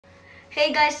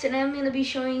Hey guys, today I'm going to be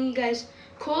showing you guys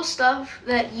cool stuff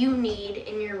that you need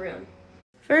in your room.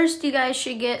 First, you guys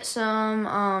should get some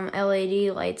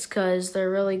LED lights because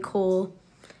they're really cool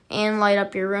and light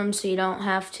up your room so you don't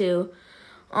have to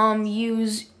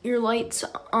use your lights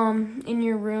in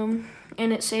your room,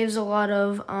 and it saves a lot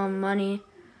of money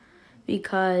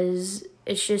because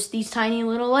it's just these tiny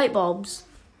little light bulbs.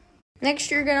 Next,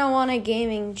 you're going to want a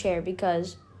gaming chair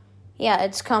because, yeah,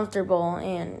 it's comfortable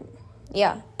and,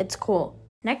 yeah, it's cool.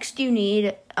 Next, you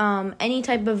need any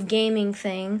type of gaming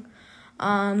thing.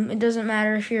 It doesn't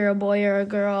matter if you're a boy or a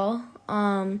girl.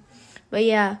 But,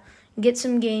 yeah, get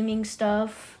some gaming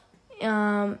stuff.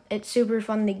 It's super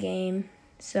fun to game.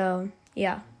 So,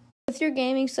 yeah. With your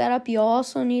gaming setup, you'll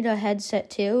also need a headset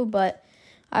too, but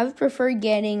I would prefer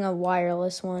getting a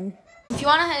wireless one. If you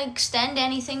want to extend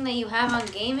anything that you have on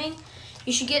gaming,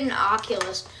 you should get an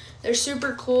Oculus. They're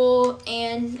super cool,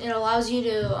 and it allows you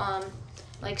to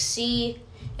see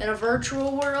in a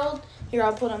virtual world. Here,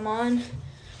 I'll put them on.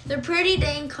 They're pretty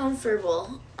dang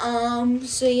comfortable.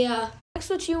 So yeah. Next,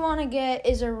 what you want to get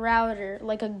is a router,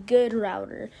 like a good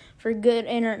router for good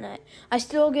internet. I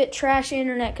still get trash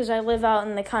internet because I live out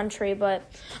in the country, but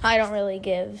I don't really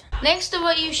give. Next to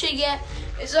what you should get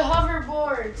is a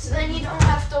hoverboard, so then you don't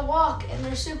have to walk, and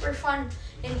they're super fun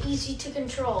and easy to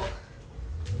control.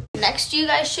 Next, you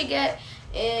guys should get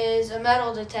is a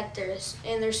metal detectors,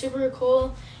 and they're super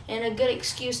cool and a good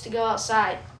excuse to go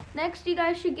outside. Next, you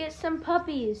guys should get some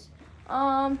puppies.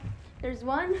 There's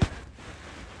one,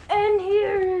 and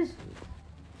here's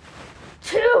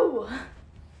two.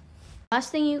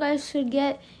 Last thing you guys should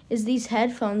get is these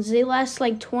headphones. They last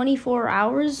like 24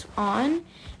 hours on,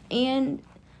 and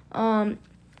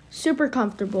super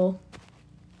comfortable.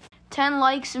 10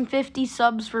 likes and 50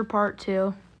 subs for part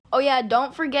 2. Oh yeah,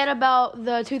 don't forget about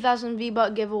the 2000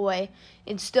 V-Buck giveaway.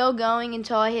 It's still going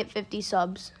until I hit 50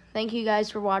 subs. Thank you guys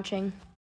for watching.